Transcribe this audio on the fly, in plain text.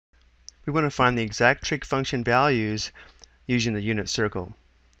we want to find the exact trig function values using the unit circle.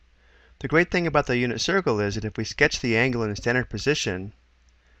 The great thing about the unit circle is that if we sketch the angle in standard position,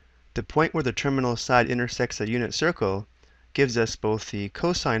 the point where the terminal side intersects the unit circle gives us both the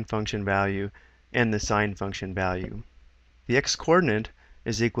cosine function value and the sine function value. The x-coordinate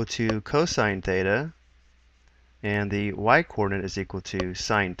is equal to cosine theta, and the y-coordinate is equal to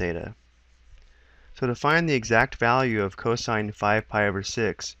sine theta. So to find the exact value of cosine 5 pi over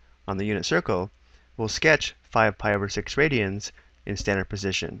 6 on the unit circle, we'll sketch 5 pi over 6 radians in standard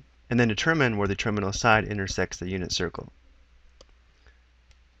position, and then determine where the terminal side intersects the unit circle.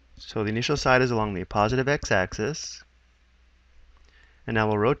 So the initial side is along the positive x-axis, and now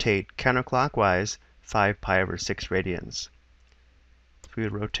we'll rotate counterclockwise 5 pi over 6 radians. So we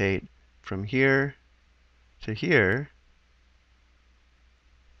would rotate from here to here.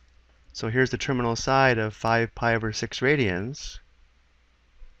 So here's the terminal side of 5 pi over 6 radians.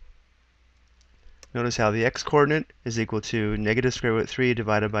 Notice how the x-coordinate is equal to negative square root 3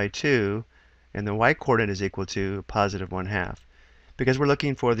 divided by 2, and the y-coordinate is equal to positive 1/2. Because we're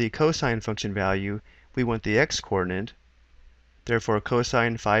looking for the cosine function value, we want the x-coordinate. Therefore,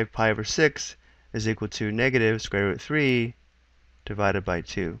 cosine 5 pi over 6 is equal to negative square root 3 divided by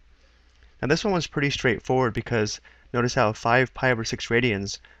 2. Now this one was pretty straightforward because notice how 5 pi over 6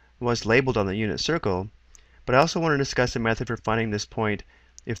 radians was labeled on the unit circle, but I also want to discuss a method for finding this point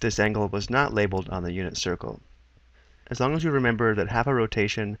if this angle was not labeled on the unit circle. As long as you remember that half a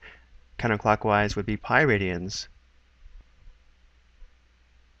rotation counterclockwise would be pi radians,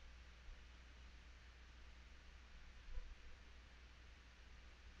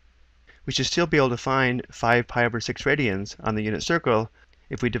 we should still be able to find 5 pi over 6 radians on the unit circle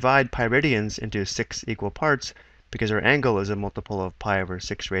if we divide pi radians into 6 equal parts, because our angle is a multiple of pi over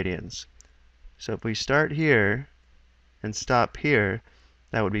 6 radians. So if we start here and stop here,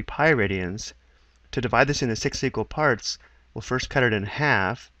 that would be pi radians. To divide this into 6 equal parts, we'll first cut it in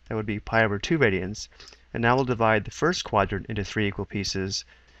half. That would be pi over 2 radians. And now we'll divide the first quadrant into 3 equal pieces,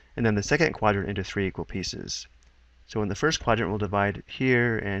 and then the second quadrant into 3 equal pieces. So in the first quadrant, we'll divide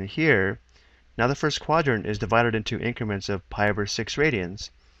here and here. Now the first quadrant is divided into increments of pi over 6 radians.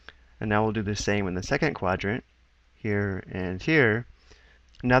 And now we'll do the same in the second quadrant, here and here.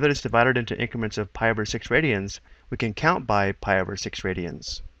 Now that it's divided into increments of pi over 6 radians, we can count by pi over 6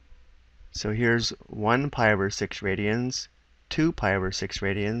 radians. So here's 1 pi over 6 radians, 2 pi over 6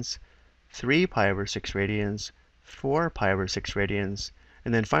 radians, 3 pi over 6 radians, 4 pi over 6 radians,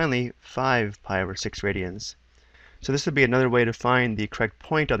 and then finally 5 pi over 6 radians. So this would be another way to find the correct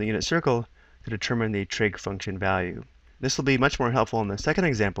point on the unit circle to determine the trig function value. This will be much more helpful in the second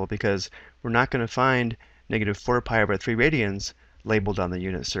example because we're not going to find negative 4 pi over 3 radians labeled on the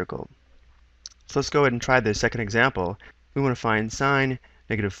unit circle. So let's go ahead and try the second example. We want to find sine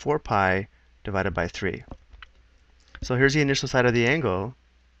negative 4 pi divided by 3. So here's the initial side of the angle.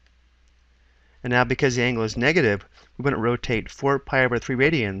 And now because the angle is negative, we're going to rotate 4 pi over 3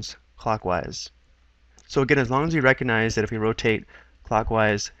 radians clockwise. So again, as long as we recognize that if we rotate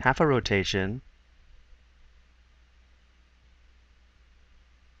clockwise half a rotation,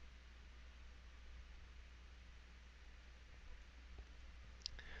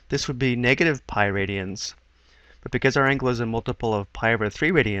 this would be negative pi radians. But because our angle is a multiple of pi over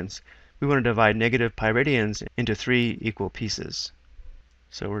 3 radians, we want to divide negative pi radians into 3 equal pieces.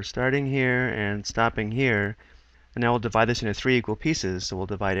 So we're starting here and stopping here, and now we'll divide this into 3 equal pieces. So we'll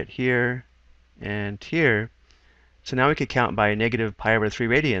divide it here and here. So now we could count by negative pi over 3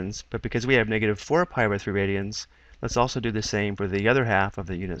 radians, but because we have negative 4 pi over 3 radians, let's also do the same for the other half of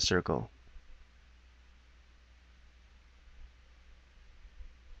the unit circle.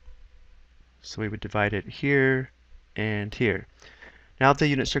 So we would divide it here and here. Now that the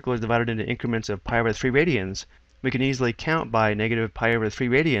unit circle is divided into increments of pi over 3 radians, we can easily count by negative pi over 3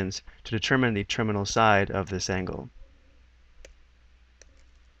 radians to determine the terminal side of this angle.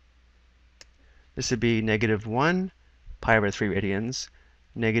 This would be negative 1 pi over 3 radians,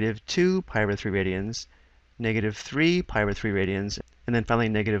 negative 2 pi over 3 radians, negative 3 pi over 3 radians, and then finally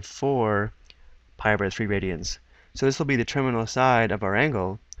negative 4 pi over 3 radians. So this will be the terminal side of our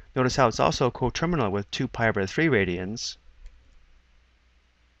angle. Notice how it's also coterminal with 2 pi over 3 radians.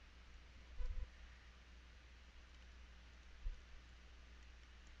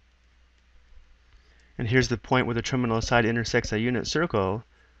 And here's the point where the terminal side intersects a unit circle.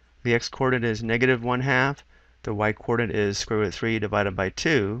 The x-coordinate is negative 1/2. The y-coordinate is square root 3 divided by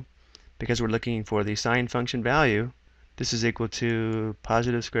 2. Because we're looking for the sine function value, this is equal to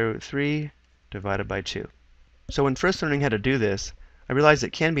positive square root 3 divided by 2. So when first learning how to do this, I realized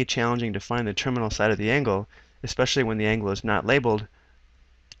it can be challenging to find the terminal side of the angle, especially when the angle is not labeled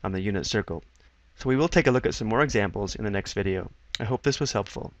on the unit circle. So we will take a look at some more examples in the next video. I hope this was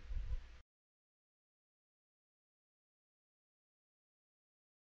helpful.